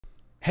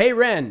Hey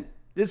Ren,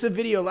 this is a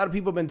video a lot of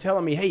people have been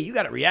telling me, hey, you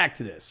got to react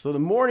to this. So the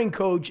morning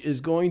coach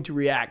is going to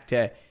react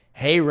to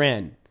Hey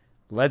Ren.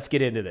 Let's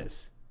get into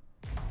this.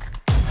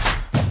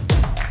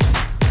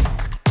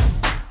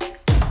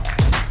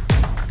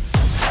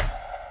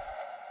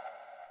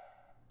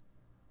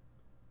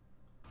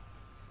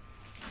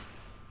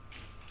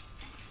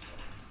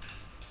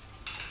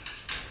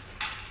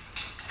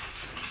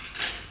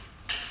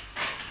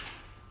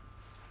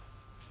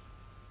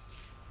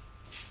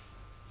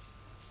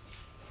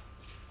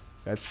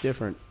 That's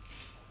different.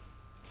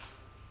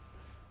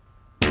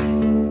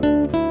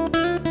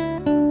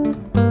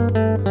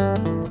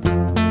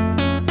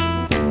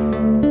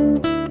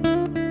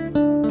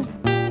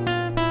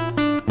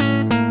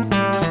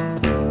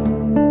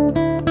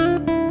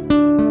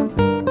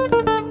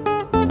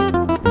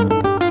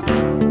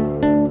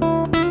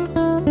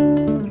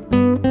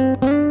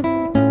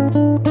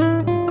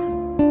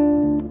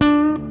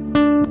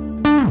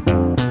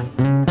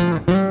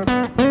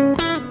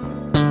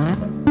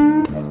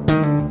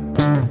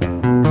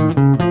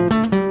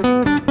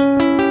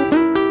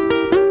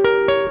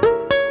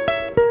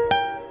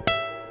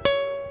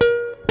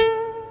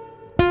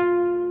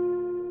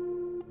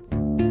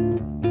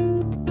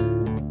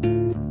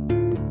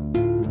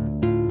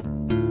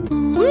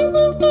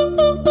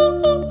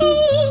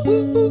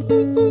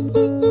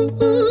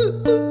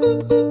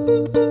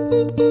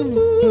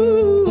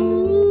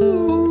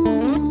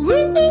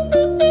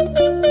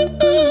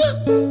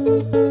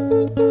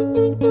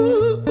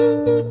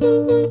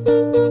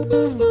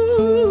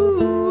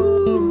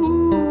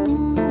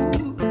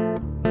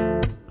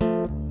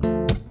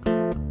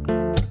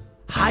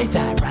 Hi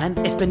there, Ren.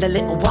 It's been a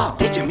little while.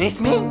 Did you miss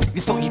me?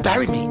 You thought you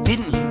buried me,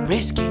 didn't you?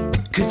 Risky.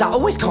 Cause I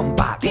always come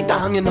back. Deep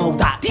down, you know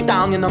that. Deep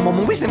down, you know I'm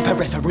always in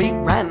periphery.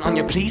 Ren, aren't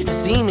you pleased to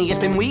see me? It's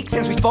been weeks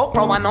since we spoke,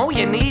 bro. I know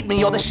you need me.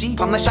 You're the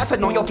sheep, I'm the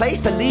shepherd. Not your place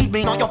to lead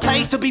me. Not your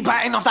place to be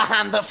biting off the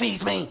hand that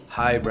feeds me.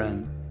 Hi,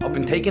 Ren. I've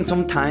been taking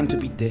some time to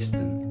be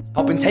distant.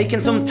 I've been taking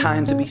some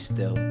time to be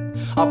still.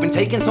 I've been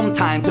taking some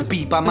time to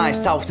be by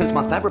myself since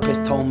my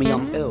therapist told me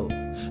I'm ill.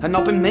 And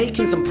I've been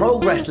making some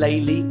progress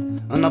lately,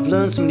 and I've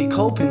learned some new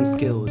coping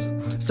skills.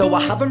 So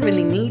I haven't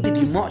really needed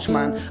you much,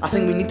 man. I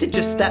think we need to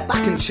just step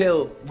back and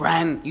chill.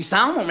 Ren, you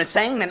sound more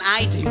insane than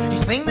I do.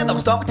 You think that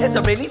those doctors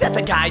are really there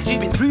to guide you?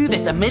 Been through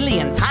this a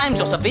million times.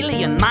 Your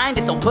civilian mind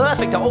is so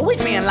perfect at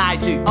always being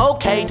lied to.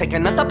 Okay, take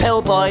another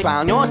pill, boy.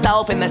 Drown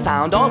yourself in the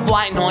sound of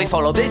white noise.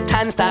 Follow this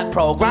 10-step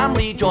program,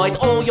 rejoice.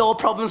 All your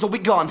problems will be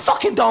gone.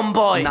 Fucking dumb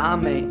boy. Nah,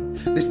 mate.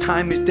 This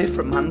time is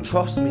different, man.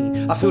 Trust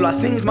me. I feel like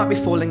things might be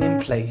falling in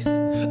place.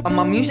 And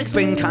my music's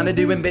been kinda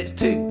doing bits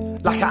too.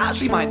 Like I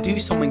actually might do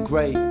something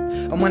great.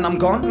 And when I'm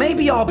gone,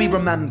 maybe I'll be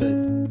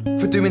remembered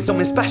for doing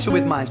something special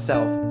with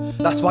myself.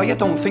 That's why I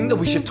don't think that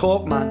we should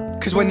talk, man.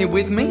 Cause when you're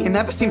with me, it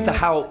never seems to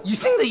help. You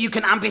think that you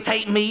can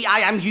amputate me? I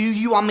am you,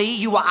 you are me,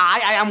 you are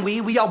I am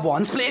we are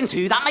one. Split in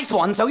two, that makes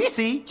one. So you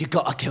see, you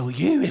gotta kill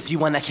you if you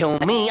wanna kill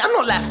me. I'm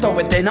not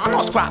leftover dinner, I'm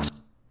not scraps.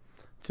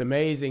 It's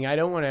amazing. I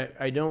don't want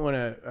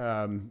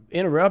to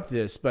interrupt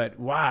this, but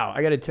wow,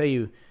 I got to tell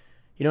you,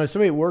 you know, as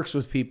somebody who works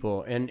with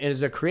people and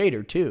as a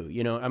creator too,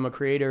 you know, I'm a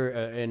creator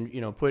and, you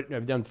know,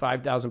 I've done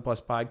 5,000 plus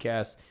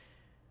podcasts.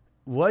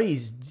 What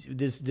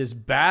this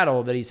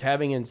battle that he's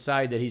having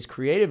inside that he's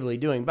creatively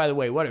doing, by the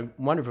way, what a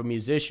wonderful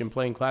musician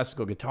playing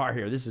classical guitar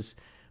here. This is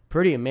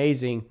pretty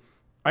amazing.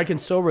 I can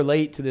so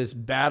relate to this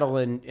battle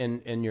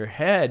in your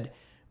head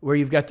where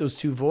you've got those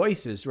two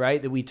voices,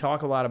 right? That we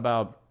talk a lot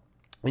about.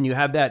 And you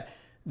have that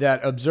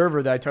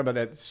observer that I talk about,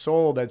 that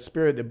soul, that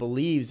spirit that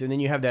believes. And then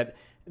you have that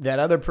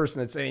other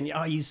person that's saying,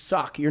 oh, you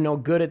suck. You're no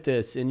good at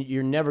this. And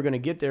you're never going to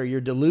get there.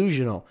 You're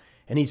delusional.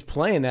 And he's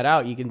playing that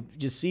out. You can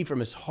just see from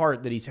his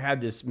heart that he's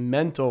had this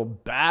mental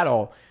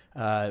battle.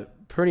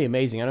 Pretty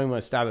amazing. I don't even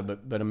want to stop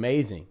it, but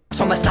amazing.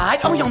 On the side,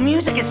 oh, your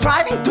music is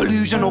thriving.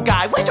 Delusional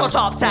guy. Where's your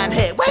top 10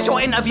 hit? Where's your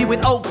interview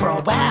with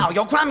Oprah? Wow,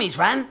 your Grammys,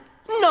 Ren?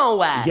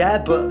 Nowhere.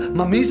 Yeah, but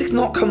my music's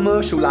not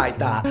commercial like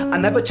that. I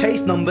never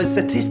chase numbers,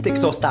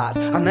 statistics or stats.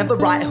 I never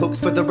write hooks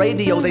for the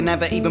radio, they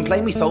never even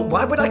play me, so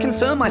why would I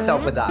concern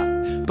myself with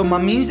that? But my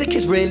music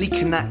is really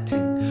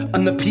connecting,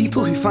 and the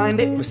people who find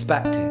it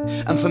respect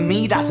it. And for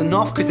me that's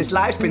enough, cause this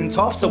life's been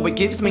tough, so it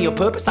gives me a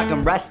purpose I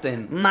can rest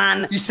in.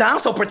 Man, you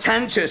sound so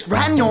pretentious.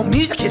 Ren, your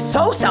music is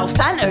so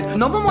self-centered.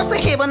 No one wants to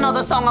hear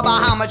another song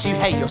about how much you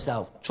hate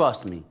yourself.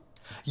 Trust me.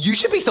 You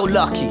should be so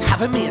lucky,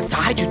 having me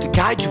inside you to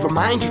guide you,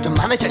 remind you to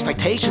manage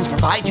expectations,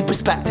 provide you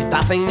perspective.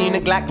 That thing you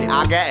neglected,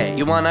 I get it.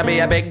 You wanna be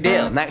a big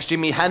deal, next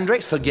Jimi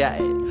Hendrix, forget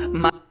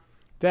it.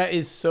 That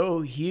is so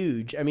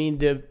huge. I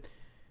mean,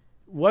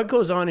 what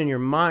goes on in your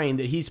mind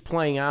that he's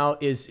playing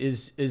out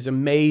is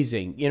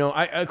amazing. You know,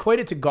 I equate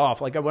it to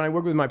golf. Like when I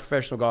work with my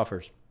professional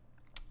golfers,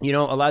 you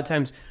know, a lot of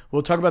times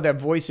we'll talk about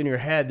that voice in your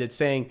head that's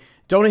saying,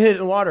 don't hit it in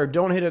the water,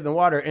 don't hit it in the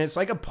water. And it's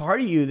like a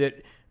part of you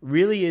that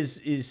really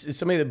is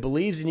somebody that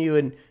believes in you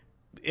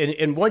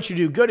and wants you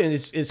to do good and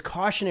is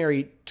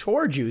cautionary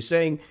towards you,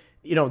 saying,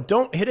 you know,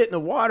 don't hit it in the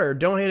water,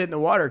 don't hit it in the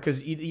water,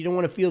 because you don't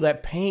want to feel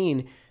that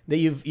pain that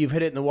you've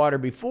hit it in the water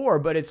before.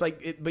 But it's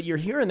like, but you're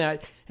hearing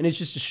that and it's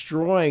just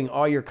destroying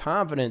all your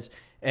confidence.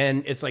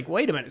 And it's like,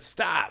 wait a minute,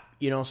 stop,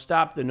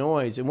 stop the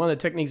noise. And one of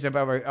the techniques I've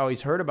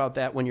always heard about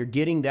that when you're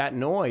getting that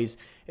noise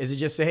is to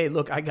just say, hey,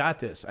 look, I got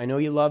this. I know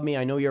you love me.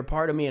 I know you're a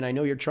part of me. And I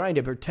know you're trying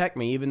to protect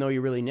me, even though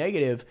you're really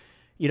negative.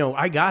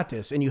 I got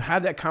this. And you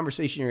have that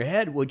conversation in your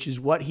head, which is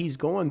what he's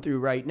going through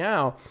right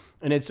now.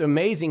 And it's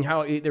amazing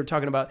how they're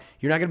talking about,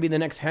 you're not going to be the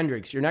next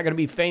Hendrix. You're not going to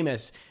be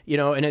famous,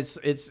 and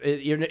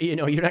you're not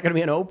going to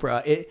be an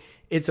Oprah.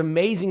 It's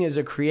amazing as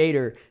a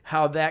creator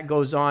how that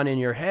goes on in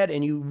your head.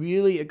 And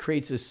it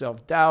creates this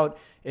self-doubt.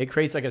 It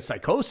creates like a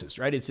psychosis,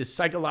 right? It's this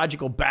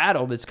psychological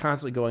battle that's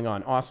constantly going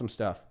on. Awesome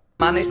stuff.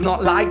 Man, it's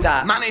not like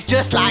that. Man, it's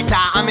just like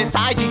that. I'm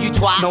inside you, you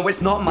twat. No,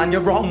 it's not, man,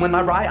 you're wrong. When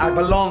I write, I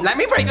belong. Let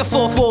me break the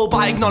fourth wall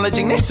by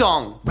acknowledging this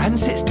song. Ren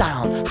sits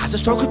down, has a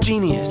stroke of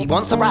genius. He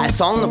wants to write a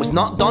song that was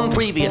not done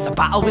previous. A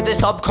battle with the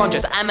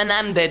subconscious,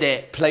 Eminem did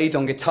it. Played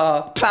on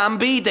guitar. Plan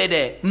B did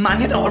it. Man,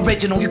 you're not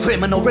original, you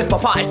criminal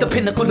rip-off artist. The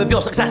pinnacle of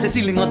your success is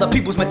stealing other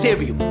people's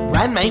material.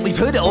 Ren, mate, we've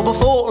heard it all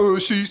before.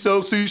 She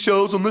sells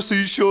seashells on the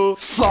seashore.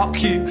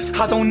 Fuck you,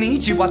 I don't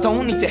need you, I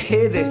don't need to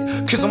hear this.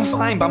 Cause I'm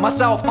fine by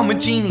myself, I'm a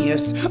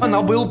genius. And I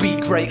will be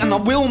great, and I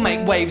will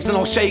make waves, and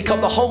I'll shake up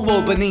the whole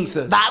world beneath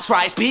us. That's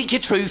right, speak your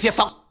truth, you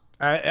fuck.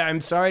 I'm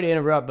sorry to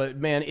interrupt, but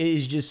man, it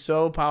is just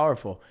so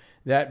powerful.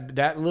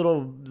 That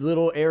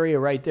little area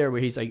right there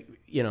where he's like,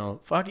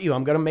 fuck you,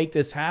 I'm gonna make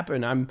this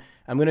happen. I'm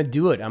gonna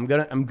do it. I'm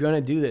gonna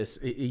do this.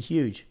 It's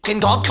huge.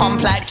 God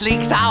complex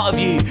leaks out of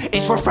you.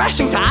 It's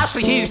refreshing to ask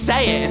for you.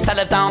 Say it instead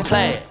of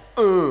downplay it.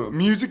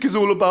 Music is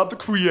all about the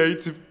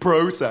creative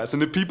process,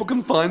 and if people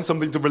can find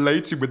something to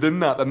relate to within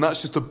that, then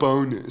that's just a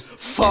bonus.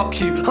 Fuck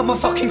you, I'ma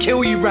fucking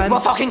kill you, Ren. Well,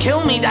 fucking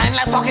kill me then,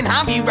 let's fucking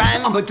have you,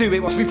 Ren. I'ma do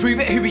it, watch me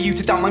prove it. Who are you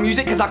to doubt my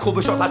music? Cause I call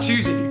the shots, I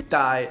choose if you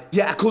die.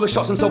 Yeah, I call the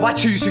shots and so I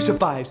choose who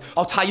survives.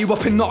 I'll tie you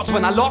up in knots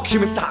when I lock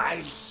you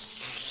inside.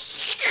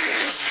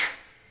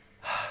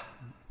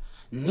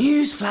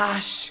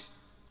 Newsflash.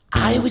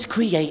 I was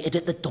created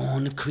at the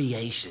dawn of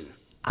creation.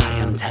 I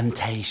am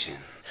temptation.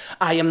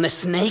 I am the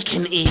snake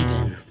in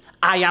Eden.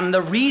 I am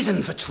the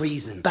reason for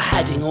treason.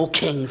 Beheading all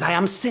kings, I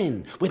am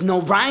sin, with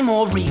no rhyme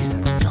or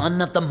reason.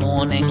 Son of the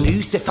morning,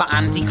 Lucifer,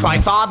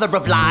 Antichrist, father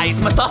of lies.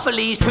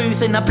 Mephistophelies,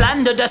 truth in a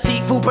blender,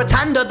 deceitful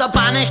pretender, the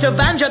banished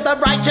avenger,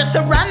 the righteous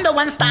surrender.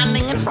 When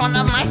standing in front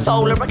of my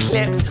solar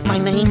eclipse, my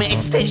name is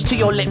stitched to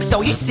your lips.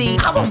 So you see,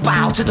 I won't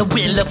bow to the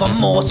will of a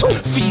mortal,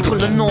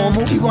 feeble and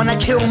normal. You wanna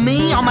kill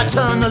me? I'm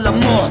eternal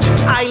immortal.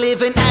 I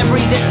live in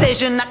every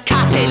decision that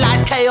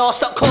catalyzes chaos,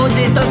 that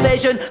causes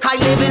division. I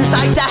live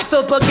inside death,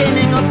 the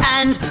beginning of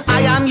ends.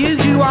 I am you,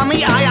 you are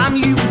me, I am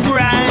you,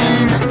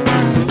 Ren.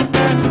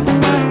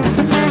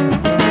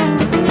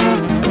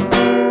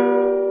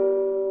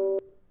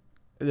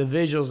 The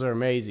visuals are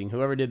amazing.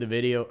 Whoever did the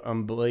video,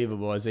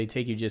 unbelievable. As they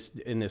take you just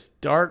in this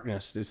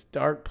darkness, this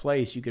dark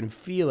place, you can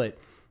feel it.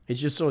 It's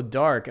just so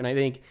dark. And I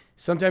think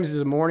sometimes as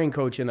a morning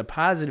coach and the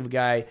positive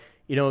guy,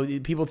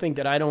 people think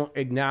that I don't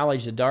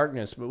acknowledge the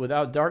darkness, but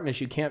without darkness,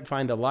 you can't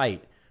find the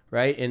light,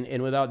 right?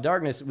 And without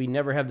darkness, we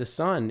never have the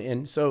sun.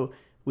 And so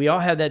we all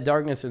have that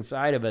darkness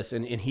inside of us,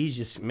 and he's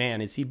just,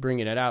 man, is he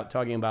bringing it out,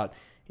 talking about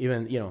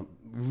even,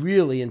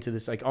 really into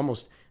this, like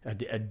almost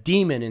a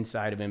demon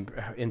inside of him.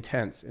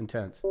 Intense.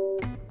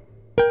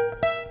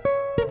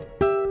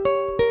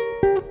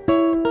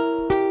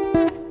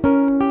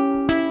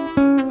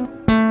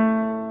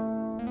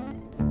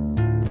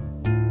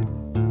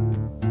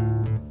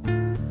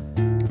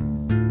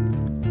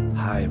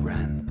 Hi,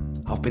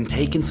 Ren. I've been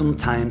taking some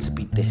time to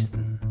be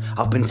distant.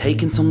 I've been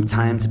taking some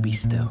time to be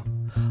still.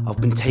 I've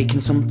been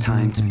taking some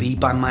time to be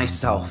by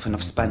myself, and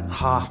I've spent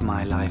half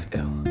my life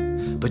ill.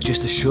 But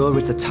just as sure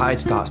as the tide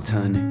starts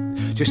turning,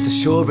 just as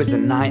sure as the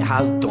night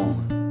has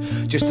dawned,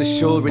 just as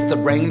sure as the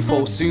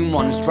rainfall soon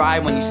runs dry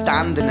when you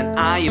stand in an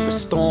eye of a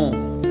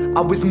storm.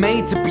 I was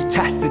made to be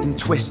tested and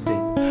twisted.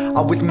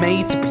 I was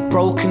made to be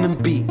broken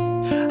and beat.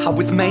 I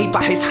was made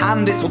by his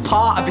hand, it's all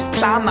part of his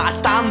plan that I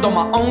stand on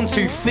my own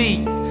 2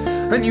 feet.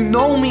 And you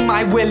know me,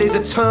 my will is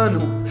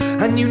eternal.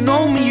 And you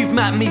know me, you've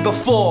met me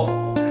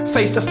before.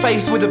 Face to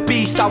face with a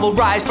beast, I will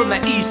rise from the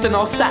east and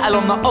I'll settle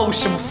on the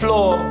ocean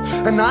floor.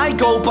 And I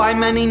go by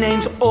many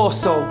names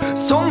also.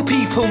 Some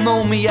people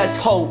know me as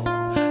hope.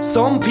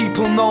 Some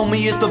people know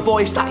me as the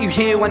voice that you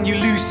hear when you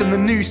loosen the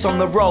noose on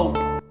the rope.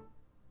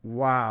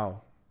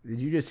 Wow. Did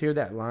you just hear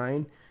that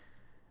line?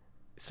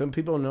 Some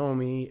people know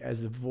me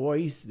as the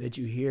voice that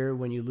you hear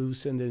when you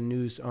loosen the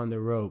noose on the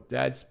rope.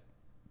 That's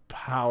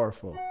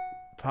powerful.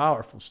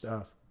 Powerful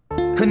stuff.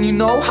 And you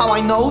know how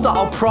I know that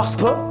I'll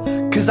prosper?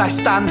 Cause I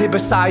stand here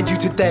beside you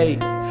today.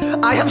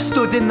 I have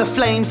stood in the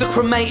flames that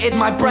cremated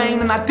my brain,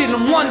 and I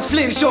didn't once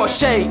flinch or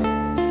shake.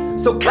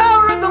 So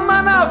cower at the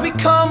man I've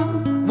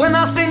become when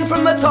I sing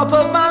from the top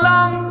of my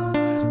lungs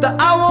that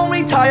I won't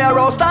retire,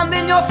 I'll stand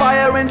in your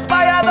fire,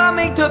 inspire that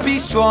me to be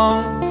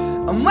strong.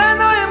 And when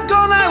I am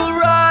gone I will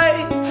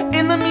rise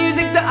in the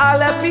music that I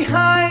left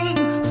behind.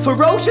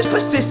 Ferocious,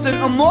 persistent,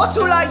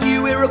 immortal like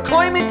you, we're a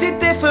climate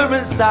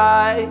different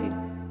side.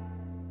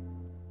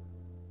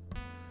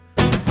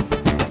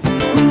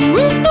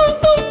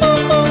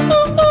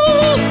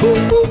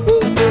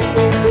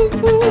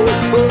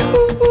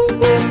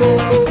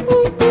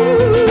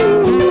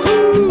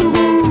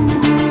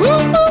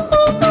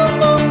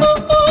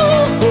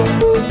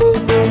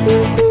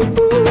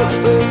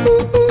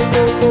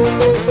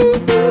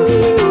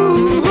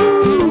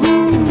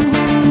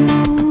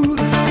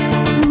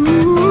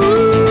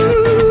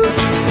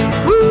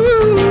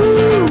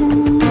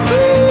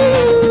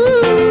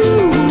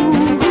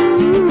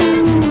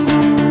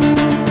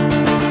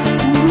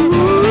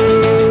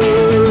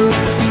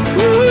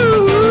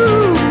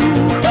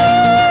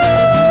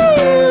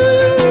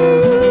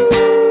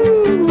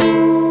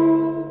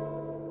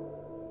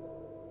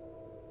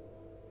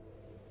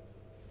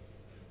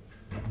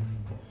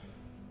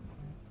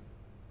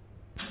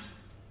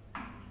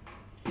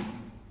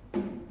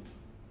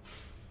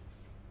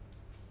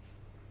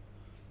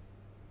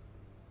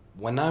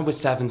 When I was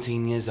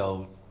 17 years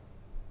old,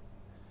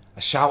 I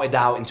shouted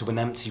out into an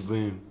empty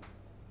room,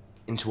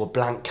 into a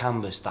blank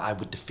canvas, that I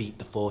would defeat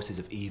the forces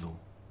of evil.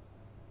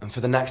 And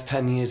for the next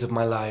 10 years of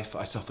my life,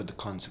 I suffered the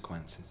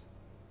consequences,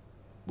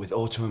 with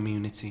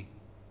autoimmunity,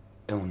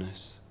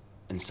 illness,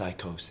 and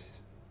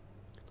psychosis.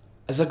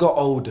 As I got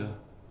older,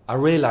 I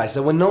realized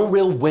there were no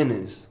real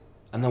winners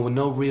and there were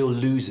no real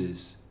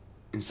losers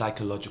in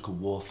psychological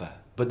warfare,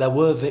 but there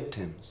were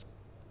victims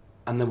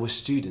and there were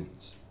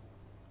students.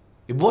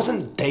 It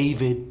wasn't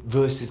David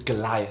versus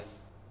Goliath.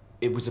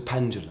 It was a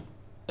pendulum,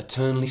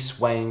 eternally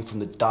swaying from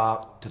the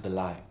dark to the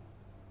light.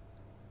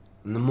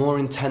 And the more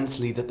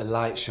intensely that the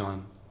light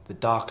shone, the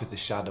darker the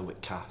shadow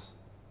it cast.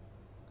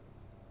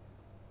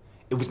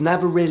 It was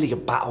never really a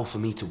battle for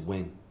me to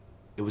win.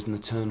 It was an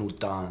eternal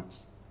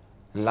dance.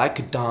 And like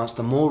a dance,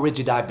 the more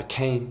rigid I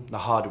became, the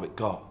harder it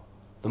got.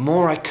 The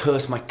more I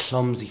cursed my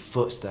clumsy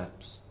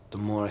footsteps, the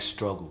more I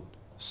struggled.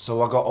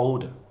 So I got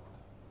older,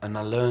 and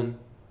I learned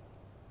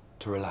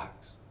to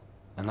relax.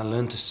 And I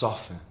learned to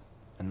soften,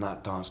 and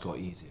that dance got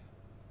easier.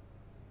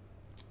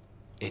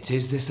 It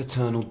is this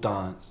eternal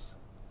dance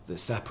that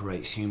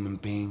separates human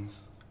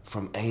beings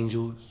from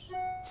angels,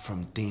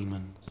 from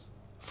demons,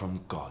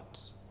 from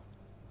gods.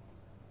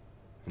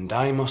 And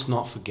I must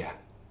not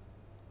forget,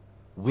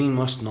 we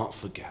must not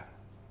forget,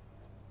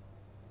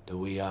 that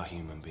we are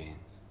human beings.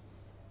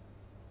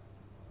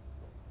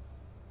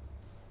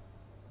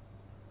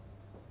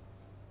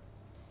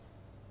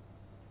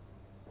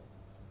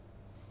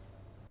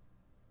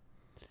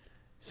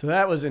 So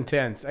that was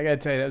intense. I got to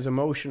tell you, that was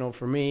emotional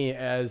for me,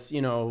 as,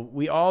 you know,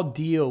 we all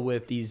deal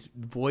with these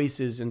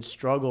voices and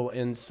struggle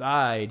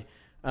inside.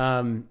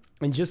 And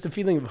just the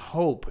feeling of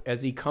hope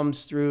as he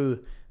comes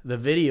through the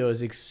video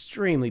is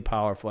extremely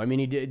powerful. I mean,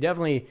 he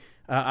definitely,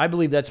 I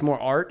believe that's more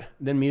art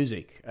than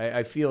music.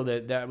 I feel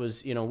that that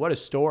was, you know, what a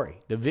story.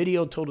 The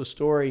video told a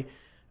story.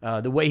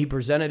 The way he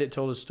presented it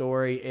told a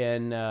story.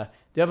 And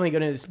definitely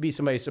going to be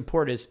somebody to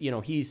support is, you know,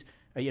 he's,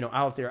 you know,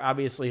 out there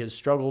obviously has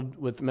struggled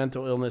with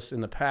mental illness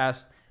in the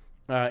past,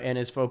 and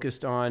is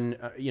focused on,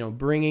 you know,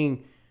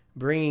 bringing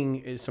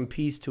some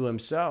peace to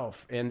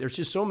himself. And there's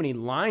just so many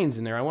lines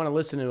in there. I want to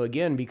listen to it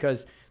again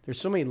because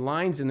there's so many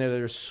lines in there that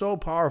are so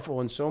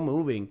powerful and so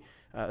moving,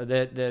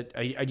 that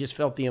I just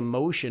felt the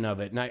emotion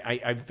of it. And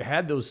I've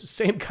had those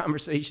same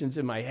conversations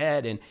in my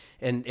head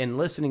and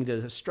listening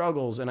to the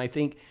struggles. And I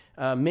think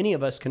many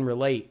of us can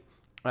relate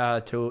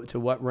to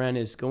what Ren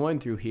is going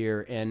through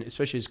here, and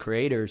especially as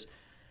creators.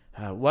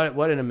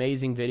 What an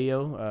amazing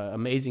video,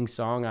 amazing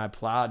song. I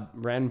applaud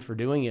Ren for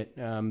doing it.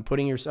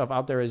 Putting yourself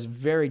out there is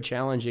very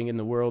challenging in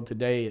the world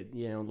today.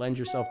 You know, lend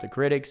yourself to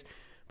critics,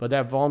 but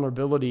that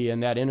vulnerability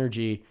and that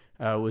energy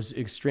was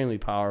extremely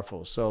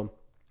powerful. So,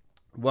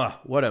 wow,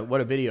 what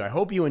a video. I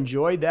hope you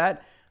enjoyed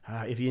that.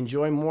 If you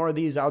enjoy more of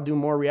these, I'll do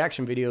more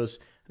reaction videos.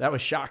 That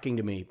was shocking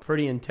to me,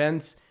 pretty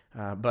intense.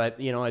 But,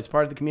 you know, as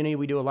part of the community,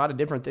 we do a lot of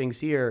different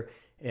things here.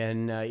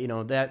 And, you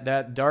know,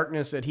 that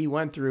darkness that he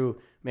went through,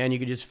 man, you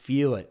could just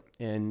feel it.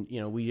 And, you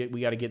know, we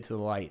got to get to the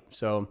light.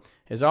 So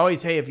as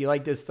always, hey, if you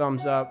like this,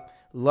 thumbs up.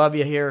 Love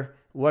you here.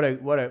 What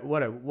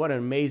an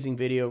amazing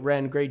video.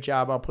 Ren, great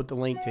job. I'll put the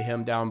link to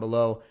him down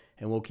below,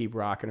 and we'll keep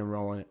rocking and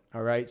rolling it.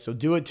 All right. So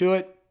do it to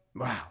it.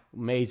 Wow.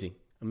 Amazing.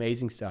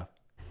 Amazing stuff.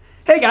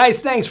 Hey guys,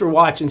 thanks for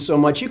watching so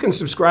much. You can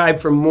subscribe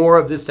for more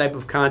of this type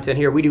of content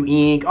here. We do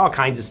ink, all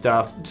kinds of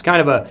stuff. It's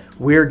kind of a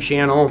weird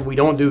channel. We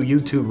don't do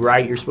YouTube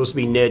right. You're supposed to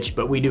be niche,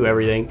 but we do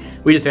everything.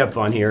 We just have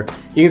fun here.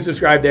 You can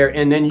subscribe there,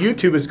 and then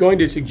YouTube is going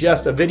to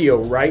suggest a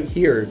video right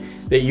here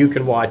that you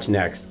can watch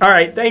next. All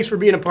right, thanks for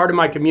being a part of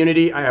my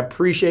community. I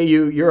appreciate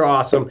you. You're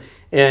awesome.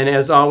 And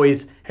as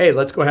always, hey,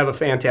 let's go have a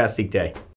fantastic day.